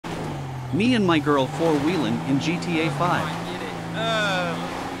Me and my girl four-wheeling in GTA 5. I get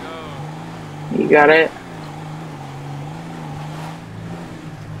it. You got it?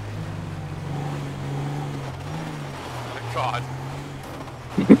 Oh God.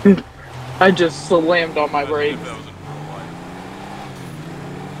 I just slammed on my Imagine if brakes. that was in real life.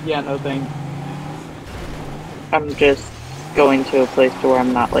 Yeah, no thanks. I'm just going to a place to where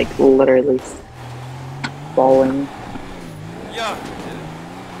I'm not like literally falling. Yeah,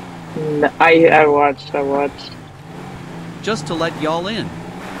 you did it. I watched. Just to let y'all in.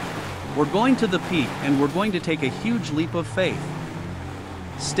 We're going to the peak and we're going to take a huge leap of faith.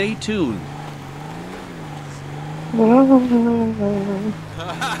 Stay tuned.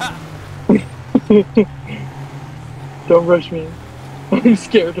 Don't rush me. I'm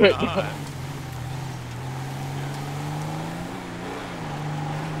scared right now. God.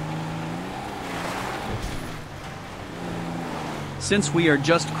 Since we are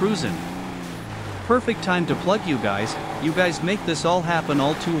just cruising. Perfect time to plug you guys. You guys make this all happen,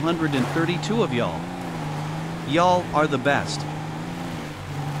 all 232 of y'all. Y'all are the best.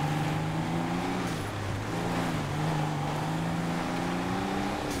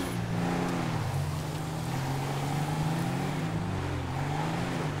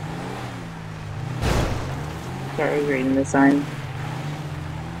 Sorry, I was reading the sign.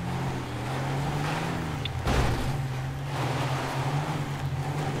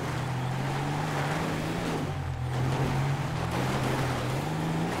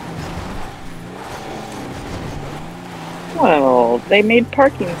 Well, they made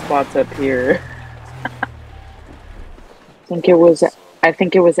parking spots up here. think it was I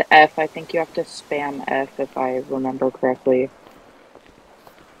think it was F. I think you have to spam F if I remember correctly.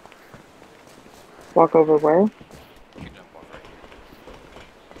 Walk over where? You can jump off right here.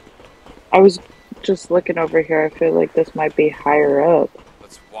 I was just looking over here. I feel like this might be higher up.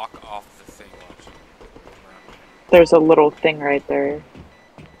 Let's walk off the thing, watch. Around. There's a little thing right there.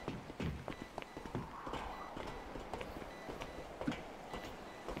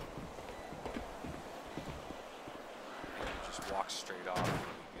 Just walk straight off. It'll be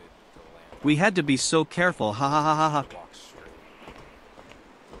good to land. We had to be so careful, ha ha ha ha ha. Walk straight.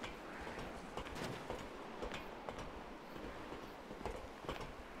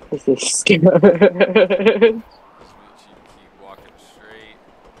 This is scary. Just make sure you keep walking straight.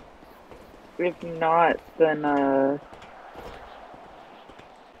 If not, then About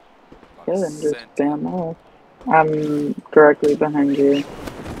yeah, a then just cent. spam off. I'm directly behind you. It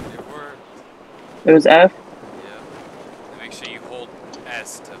worked. It was F? Yeah. And make sure you hold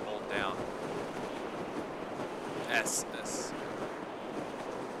S to hold down. S.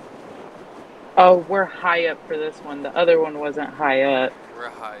 Oh, we're high up for this one. The other one wasn't high up. We're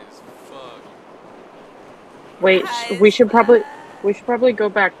high as fuck. Wait, we should probably go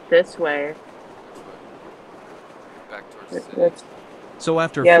back this way. Which way? Back towards the city. Let's, So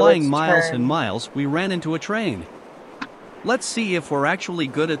after yeah, flying let's miles turn. and miles, we ran into a train. Let's see if we're actually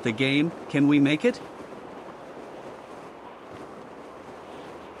good at the game. Can we make it?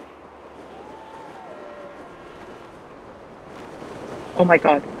 Oh my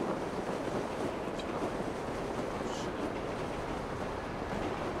god.